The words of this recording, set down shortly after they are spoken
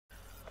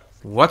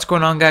What's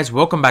going on, guys?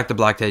 Welcome back to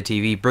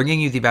BlackTideTV, bringing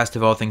you the best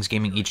of all things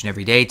gaming each and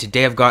every day.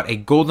 Today I've got a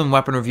golden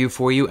weapon review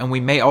for you, and we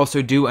may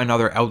also do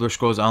another Elder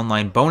Scrolls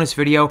Online bonus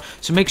video,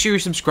 so make sure you're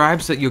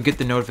subscribed so that you'll get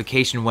the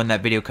notification when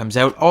that video comes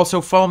out. Also,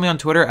 follow me on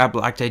Twitter at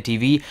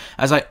BlackTideTV,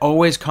 as I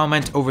always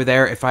comment over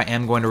there if I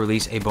am going to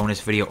release a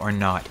bonus video or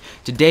not.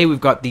 Today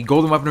we've got the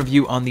golden weapon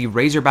review on the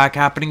Razorback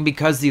happening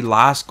because the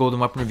last golden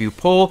weapon review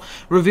poll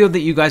revealed that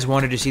you guys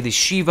wanted to see the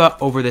Shiva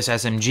over this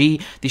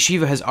SMG. The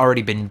Shiva has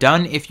already been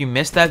done. If you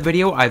missed that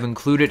video, I've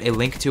included a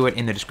link to it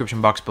in the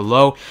description box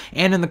below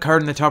and in the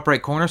card in the top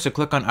right corner, so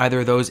click on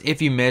either of those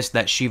if you missed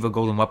that Shiva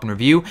golden weapon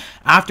review.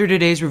 After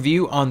today's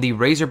review on the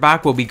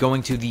Razorback, we'll be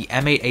going to the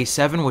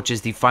M8A7, which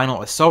is the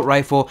final assault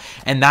rifle,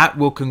 and that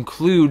will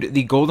conclude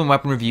the golden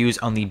weapon reviews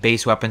on the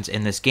base weapons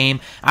in this game.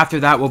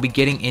 After that, we'll be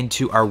getting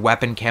into our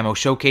weapon camo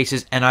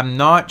showcases, and I'm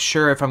not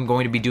sure if I'm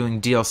going to be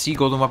doing DLC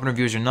golden weapon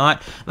reviews or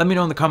not. Let me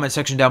know in the comment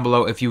section down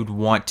below if you would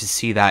want to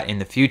see that in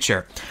the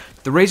future.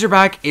 The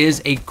Razorback is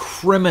a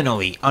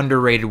criminally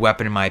underrated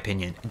weapon in my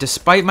opinion.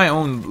 Despite my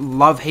own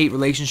love-hate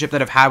relationship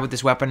that I've had with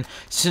this weapon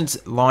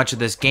since launch of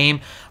this game,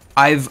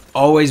 I've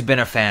always been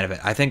a fan of it.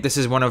 I think this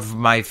is one of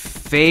my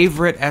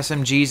favorite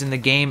SMGs in the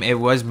game. It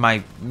was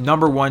my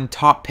 #1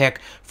 top pick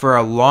for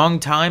a long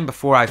time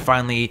before I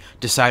finally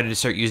decided to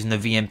start using the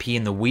VMP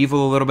and the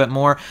Weevil a little bit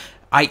more.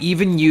 I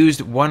even used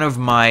one of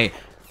my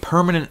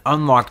permanent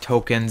unlock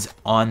tokens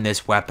on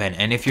this weapon,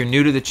 and if you're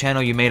new to the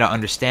channel you may not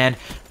understand,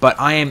 but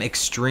I am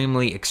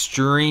extremely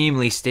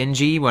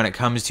stingy when it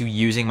comes to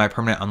using my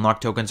permanent unlock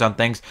tokens on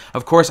things.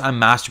 Of course, I'm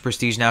master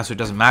prestige now, so it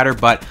doesn't matter,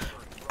 but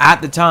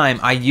at the time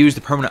I used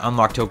the permanent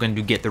unlock token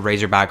to get the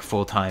Razorback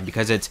full time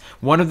because it's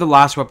one of the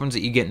last weapons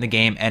that you get in the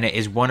game, and it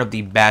is one of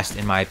the best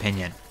in my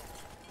opinion.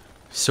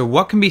 So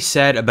what can be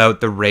said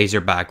about the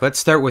Razorback? Let's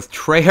start with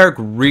Treyarch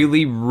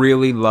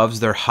really loves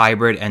their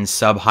hybrid and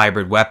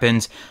sub-hybrid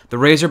weapons. The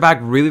Razorback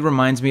really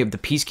reminds me of the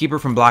Peacekeeper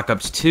from Black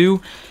Ops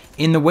 2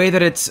 in the way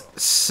that it's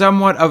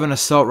somewhat of an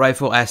assault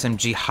rifle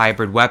SMG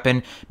hybrid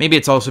weapon. Maybe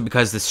it's also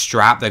because the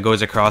strap that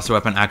goes across the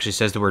weapon actually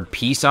says the word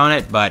peace on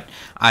it, but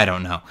I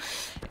don't know.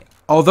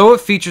 Although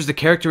it features the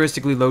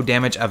characteristically low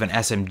damage of an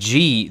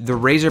SMG, the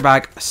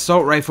Razorback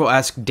assault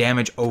rifle-esque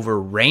damage over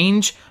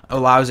range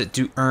allows it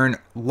to earn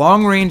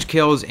long-range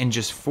kills in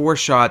just 4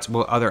 shots,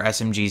 while other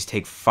SMGs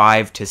take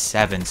 5 to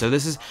 7. So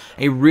this is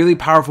a really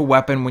powerful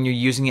weapon when you're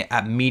using it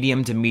at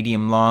medium to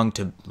medium-long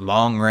to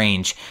long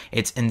range.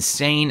 It's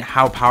insane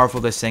how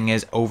powerful this thing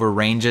is over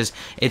ranges.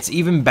 It's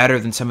even better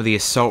than some of the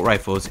assault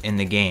rifles in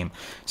the game.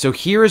 So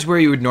here is where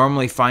you would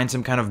normally find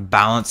some kind of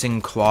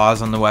balancing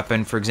clause on the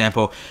weapon. For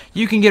example,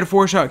 you can get a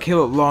 4-shot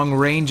kill at long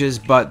ranges,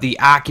 but the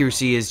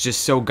accuracy is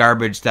just so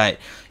garbage that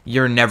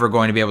you're never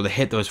going to be able to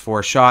hit those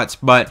 4 shots.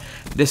 But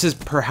this is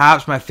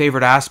perhaps my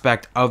favorite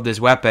aspect of this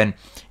weapon.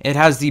 It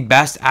has the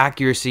best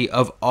accuracy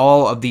of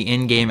all of the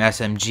in-game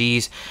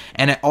SMGs,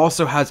 and it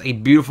also has a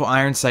beautiful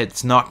iron sight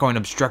that's not going to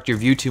obstruct your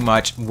view too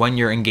much when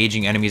you're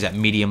engaging enemies at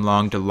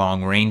medium-long to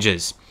long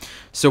ranges.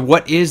 So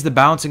what is the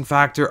balancing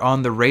factor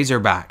on the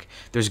Razorback?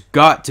 There's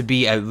got to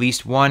be at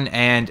least one,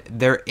 and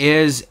there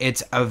is.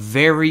 It's a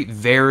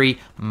very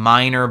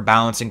minor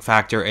balancing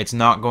factor. It's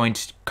not going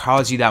to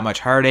cause you that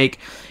much heartache.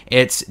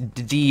 It's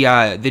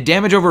the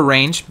damage over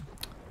range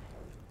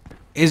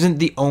isn't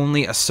the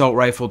only assault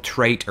rifle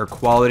trait or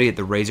quality that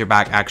the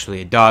Razorback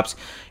actually adopts.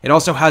 It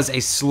also has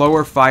a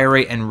slower fire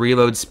rate and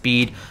reload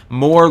speed,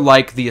 more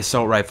like the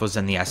assault rifles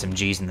than the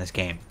SMGs in this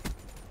game.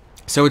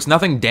 So it's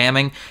nothing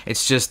damning,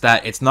 it's just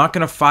that it's not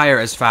going to fire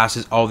as fast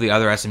as all the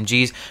other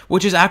SMGs,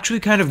 which is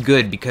actually kind of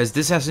good because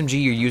this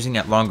SMG you're using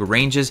at longer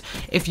ranges.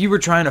 If you were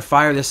trying to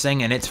fire this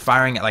thing and it's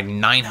firing at like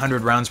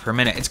 900 rounds per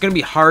minute, it's going to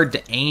be hard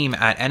to aim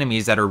at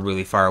enemies that are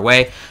really far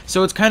away.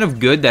 So it's kind of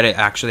good that it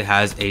actually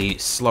has a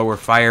slower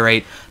fire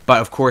rate, but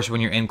of course when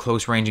you're in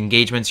close range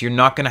engagements, you're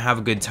not going to have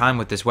a good time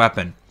with this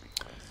weapon.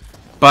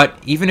 But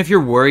even if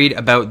you're worried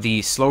about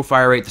the slow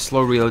fire rate, the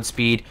slow reload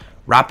speed,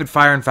 rapid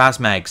fire and fast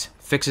mags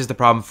fixes the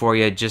problem for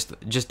you, just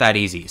that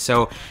easy.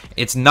 So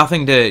it's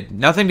nothing to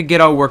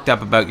get all worked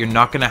up about. You're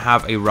not going to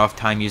have a rough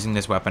time using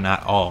this weapon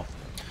at all.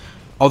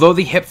 Although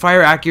the hip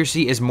fire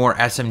accuracy is more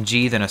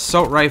SMG than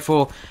assault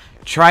rifle,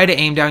 try to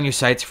aim down your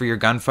sights for your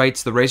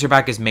gunfights. The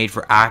Razorback is made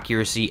for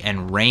accuracy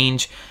and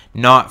range,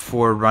 not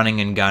for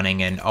running and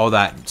gunning and all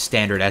that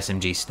standard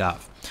SMG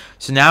stuff.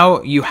 So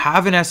now you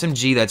have an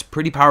SMG that's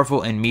pretty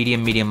powerful in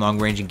medium-long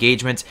range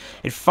engagements.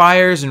 It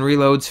fires and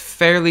reloads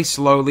fairly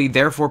slowly,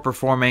 therefore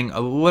performing a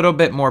little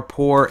bit more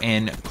poor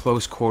in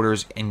close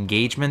quarters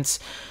engagements.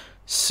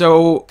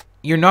 So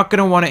you're not going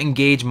to want to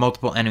engage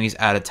multiple enemies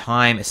at a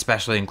time,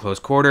 especially in close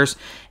quarters,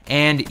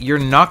 and you're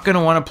not going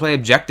to want to play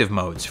objective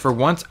modes. For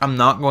once, I'm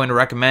not going to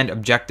recommend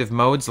objective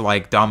modes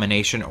like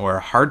Domination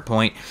or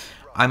Hardpoint.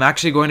 I'm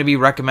actually going to be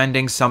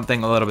recommending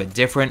something a little bit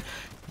different.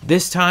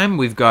 This time,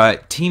 we've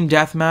got Team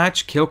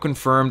Deathmatch, Kill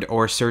Confirmed,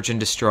 or Search and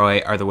Destroy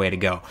are the way to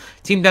go.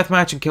 Team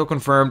Deathmatch and Kill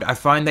Confirmed, I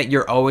find that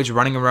you're always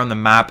running around the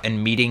map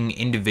and meeting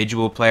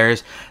individual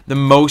players. The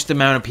most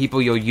amount of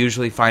people you'll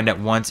usually find at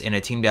once in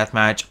a Team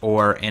Deathmatch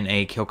or in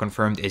a Kill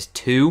Confirmed is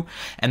 2,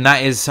 and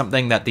that is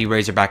something that the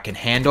Razorback can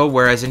handle,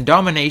 whereas in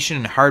Domination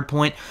and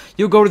Hardpoint,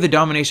 you'll go to the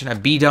Domination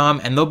at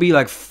B-Dom, and there'll be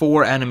like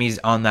 4 enemies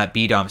on that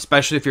B-Dom,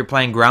 especially if you're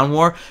playing Ground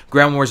War.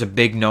 Ground War is a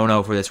big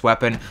no-no for this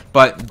weapon,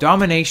 but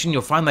Domination,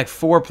 you'll find like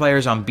 4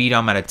 players on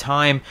B-Dom at a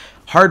time.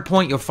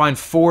 Hardpoint, you'll find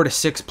 4 to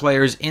 6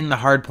 players in the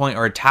hardpoint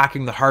or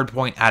attacking the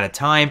hardpoint at a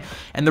time,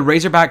 and the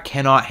Razorback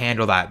cannot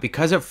handle that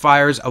because it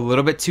fires a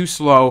little bit too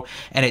slow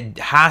and it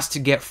has to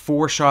get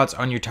 4 shots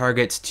on your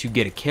targets to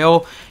get a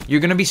kill. You're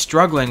going to be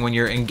struggling when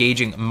you're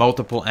engaging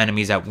multiple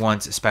enemies at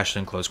once, especially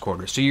in close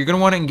quarters. So you're going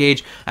to want to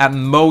engage at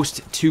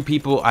most 2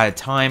 people at a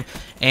time,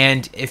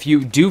 and if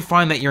you do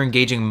find that you're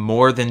engaging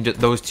more than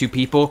those 2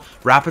 people,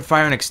 rapid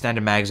fire and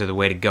extended mags are the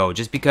way to go,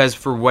 just because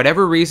for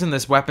whatever reason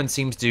this weapon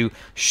seems to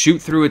shoot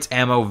through its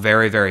ammo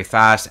very, very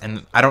fast,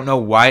 and I don't know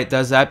why it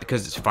does that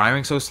because it's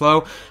firing so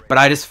slow, but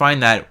I just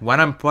find that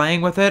when I'm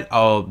playing with it,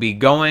 I'll be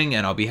going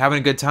and I'll be having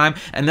a good time,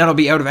 and then I'll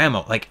be out of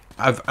ammo. Like,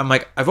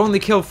 I've only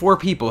killed 4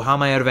 people, how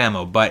am I out of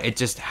ammo? But it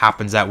just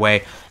happens that way,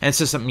 and it's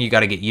just something you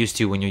got to get used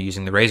to when you're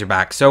using the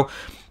Razorback. So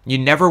you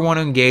never want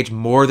to engage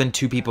more than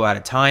 2 people at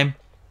a time.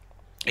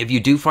 If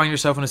you do find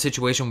yourself in a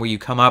situation where you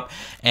come up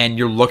and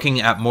you're looking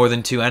at more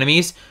than 2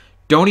 enemies,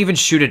 don't even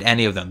shoot at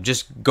any of them.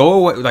 Just go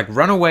away, like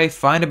run away,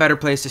 find a better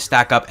place to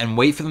stack up, and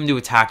wait for them to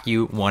attack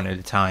you one at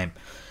a time.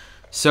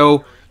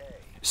 So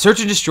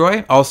Search and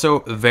Destroy, also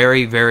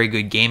very, very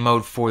good game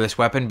mode for this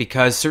weapon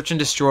because Search and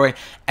Destroy,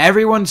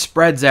 everyone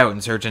spreads out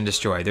in Search and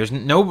Destroy. There's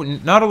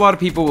not a lot of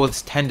people will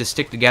tend to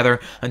stick together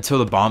until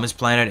the bomb is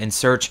planted in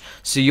Search,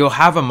 so you'll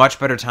have a much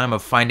better time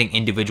of finding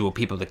individual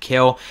people to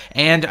kill.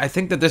 And I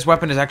think that this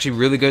weapon is actually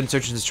really good in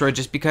Search and Destroy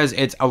just because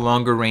it's a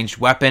longer range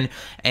weapon,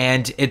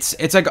 and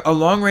it's like a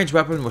long range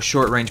weapon with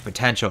short range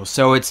potential.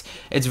 So it's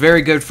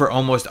very good for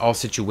almost all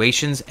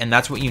situations, and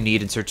that's what you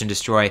need in Search and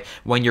Destroy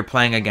when you're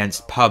playing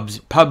against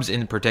pubs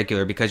in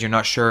particular, because you're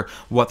not sure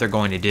what they're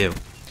going to do.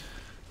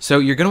 So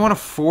you're going to want to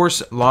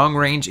force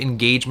long-range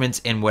engagements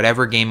in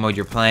whatever game mode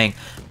you're playing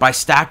by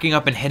stacking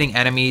up and hitting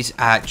enemies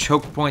at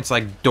choke points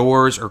like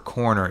doors or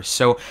corners.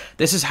 So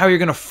this is how you're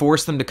going to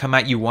force them to come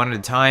at you one at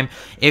a time.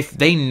 If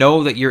they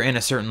know that you're in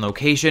a certain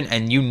location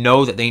and you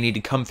know that they need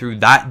to come through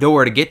that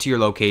door to get to your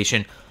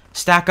location,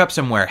 stack up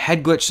somewhere,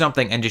 head glitch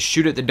something, and just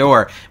shoot at the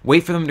door.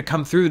 Wait for them to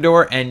come through the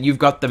door and you've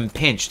got them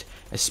pinched.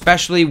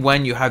 Especially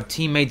when you have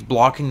teammates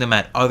blocking them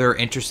at other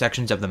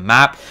intersections of the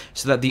map,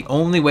 so that the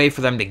only way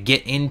for them to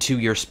get into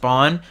your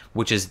spawn,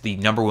 which is the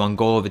 #1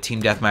 goal of a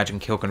Team Deathmatch and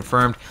Kill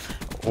Confirmed,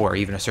 or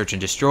even a Search and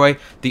Destroy,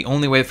 the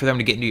only way for them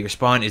to get into your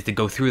spawn is to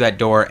go through that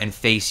door and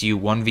face you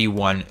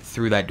 1v1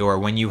 through that door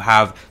when you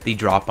have the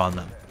drop on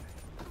them.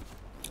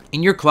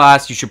 In your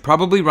class, you should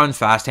probably run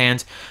fast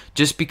hands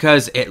just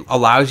because it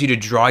allows you to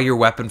draw your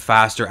weapon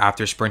faster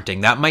after sprinting.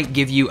 That might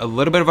give you a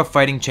little bit of a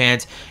fighting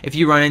chance if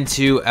you run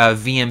into a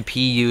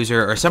VMP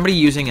user or somebody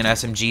using an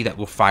SMG that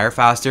will fire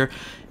faster.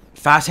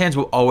 Fast hands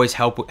will always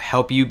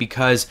help you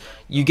because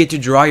you get to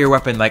draw your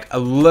weapon like a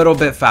little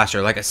bit faster,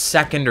 like a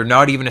second or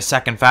not even a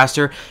second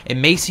faster. It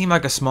may seem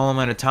like a small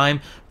amount of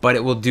time, but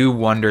it will do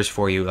wonders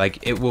for you. Like,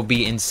 it will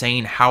be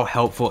insane how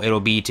helpful it'll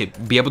be to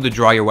be able to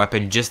draw your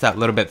weapon just that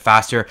little bit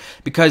faster,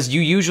 because you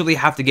usually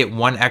have to get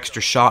 1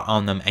 extra shot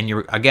on them, and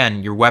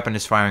your weapon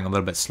is firing a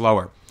little bit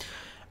slower.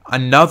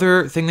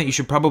 Another thing that you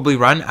should probably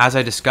run, as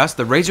I discussed,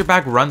 the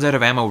Razorback runs out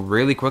of ammo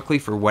really quickly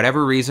for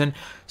whatever reason,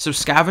 so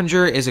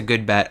Scavenger is a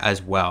good bet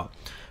as well.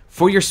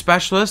 For your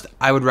specialist,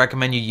 I would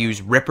recommend you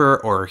use Ripper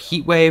or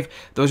Heatwave.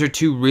 Those are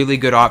 2 really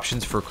good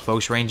options for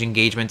close range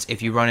engagements.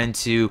 If you run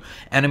into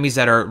enemies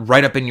that are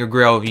right up in your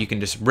grill, you can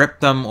just rip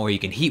them, or you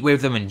can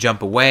Heatwave them and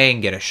jump away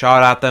and get a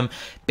shot at them.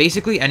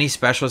 Basically, any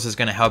specialist is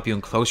going to help you in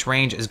close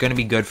range is going to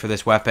be good for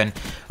this weapon.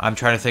 I'm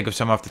trying to think of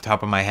some off the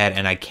top of my head,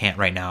 and I can't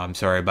right now, I'm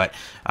sorry, but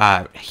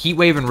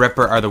Heatwave and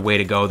Ripper are the way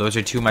to go. Those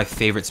are 2 of my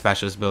favorite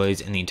specialist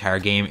abilities in the entire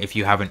game, if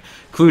you haven't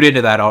clued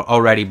into that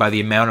already by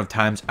the amount of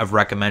times I've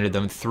recommended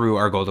them through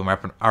our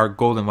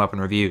golden weapon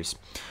reviews.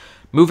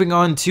 Moving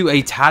on to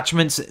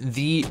attachments,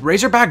 the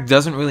Razorback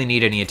doesn't really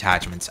need any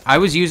attachments. I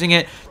was using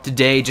it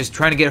today, just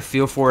trying to get a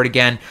feel for it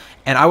again,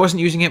 and I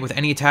wasn't using it with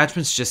any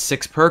attachments, just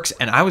 6 perks,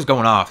 and I was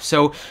going off.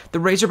 So the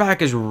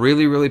Razorback is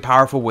really, really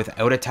powerful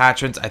without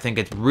attachments. I think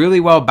it's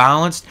really well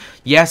balanced.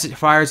 Yes, it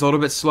fires a little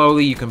bit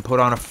slowly. You can put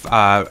on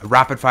a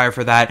rapid fire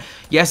for that.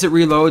 Yes, it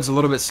reloads a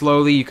little bit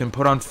slowly. You can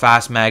put on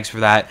fast mags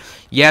for that.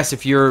 Yes,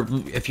 if you're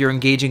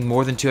engaging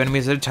more than 2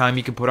 enemies at a time,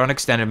 you can put on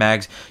extended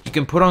mags. You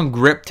can put on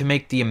grip to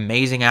make the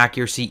amazing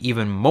accuracy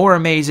even more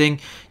amazing.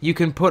 You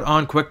can put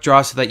on quick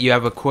draw so that you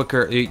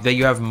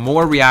have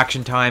more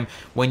reaction time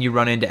when you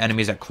run into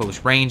enemies at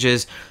close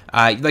ranges.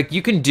 Like,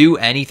 you can do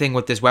anything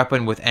with this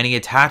weapon with any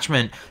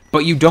attachment, but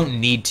you don't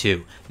need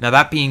to. Now,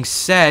 that being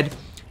said,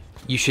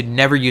 you should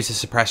never use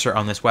a suppressor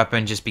on this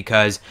weapon just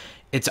because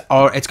it's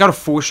got a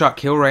 4-shot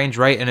kill range,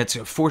 right? And it's a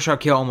 4-shot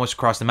kill almost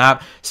across the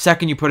map.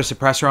 Second you put a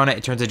suppressor on it,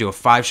 it turns into a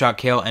 5-shot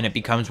kill, and it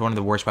becomes one of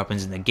the worst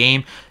weapons in the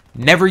game.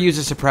 Never use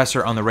a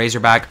suppressor on the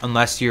Razorback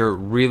unless you're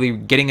really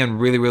getting in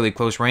really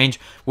close range,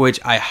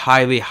 which I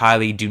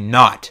highly do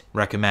not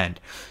recommend.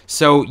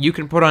 So you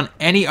can put on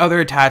any other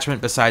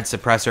attachment besides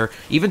suppressor.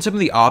 Even some of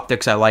the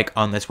optics I like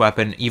on this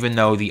weapon, even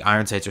though the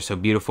iron sights are so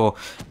beautiful.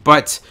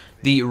 But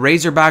the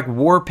Razorback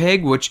War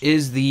Pig, which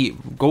is the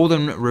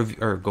golden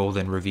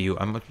review.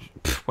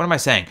 What am I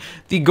saying?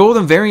 The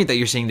golden variant that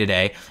you're seeing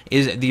today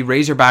is the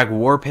Razorback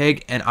War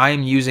Pig, and I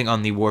am using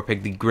on the War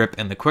Pig the grip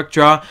and the quick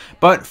draw.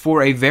 But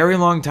for a very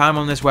long time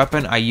on this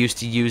weapon, I used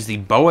to use the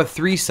BOA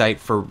 3 sight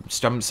for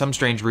some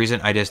strange reason.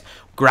 I just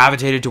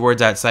gravitated towards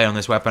that sight on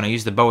this weapon. I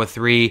used the BOA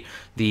 3,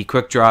 the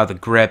quick draw, the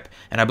grip,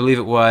 and I believe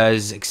it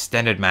was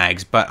extended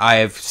mags. But I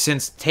have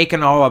since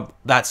taken all of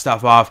that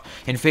stuff off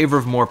in favor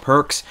of more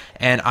perks,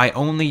 and I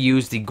only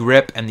use the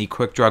grip and the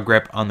quick draw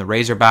grip on the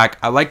Razorback.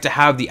 I like to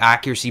have the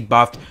accuracy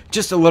buffed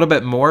just a little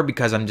bit more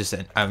because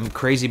I'm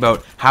crazy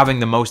about having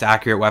the most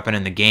accurate weapon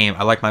in the game.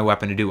 I like my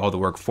weapon to do all the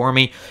work for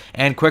me.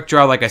 And quick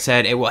draw, like I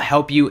said, it will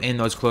help you in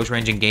those close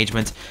range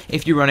engagements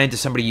if you run into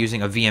somebody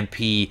using a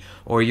VMP,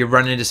 or you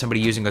run into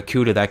somebody using a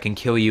Kuda that can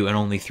kill you in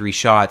only 3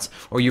 shots,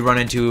 or you run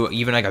into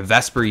even like a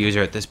Vesper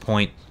user at this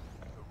point.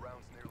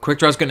 Quick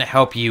draw is going to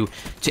help you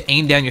to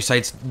aim down your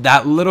sights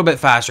that little bit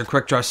faster.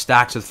 Quick draw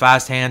stacks with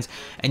fast hands,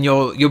 and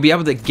you'll be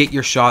able to get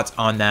your shots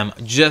on them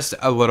just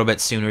a little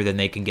bit sooner than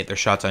they can get their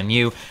shots on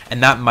you,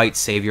 and that might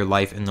save your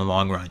life in the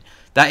long run.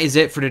 That is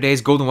it for today's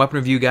golden weapon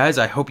review, guys.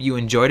 I hope you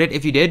enjoyed it.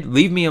 If you did,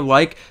 leave me a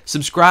like.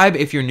 Subscribe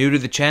if you're new to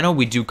the channel.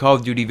 We do Call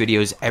of Duty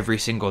videos every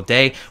single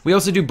day. We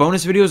also do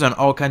bonus videos on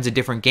all kinds of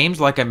different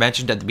games. Like I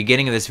mentioned at the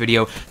beginning of this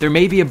video, there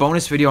may be a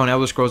bonus video on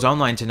Elder Scrolls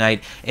Online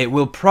tonight. It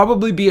will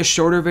probably be a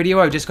shorter video.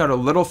 I've just got a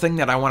little thing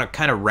that I want to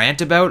kind of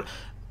rant about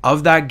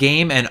of that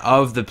game and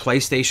of the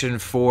PlayStation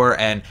 4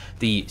 and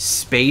the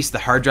space, the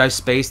hard drive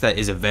space that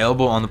is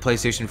available on the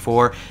PlayStation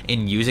 4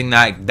 in using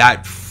that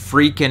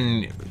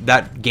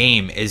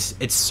game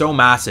it's so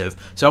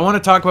massive. So I want to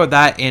talk about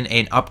that in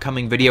an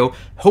upcoming video.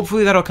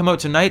 Hopefully that'll come out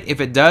tonight. If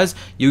it does,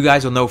 you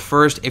guys will know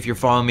first if you're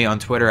following me on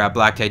Twitter at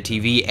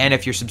BlackTideTV and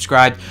if you're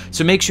subscribed.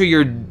 So make sure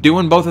you're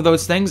doing both of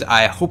those things.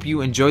 I hope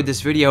you enjoyed this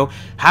video.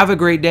 Have a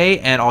great day,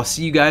 and I'll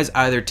see you guys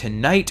either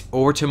tonight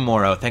or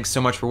tomorrow. Thanks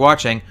so much for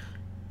watching.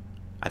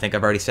 I think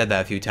I've already said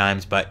that a few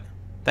times, but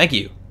thank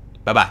you.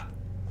 Bye-bye.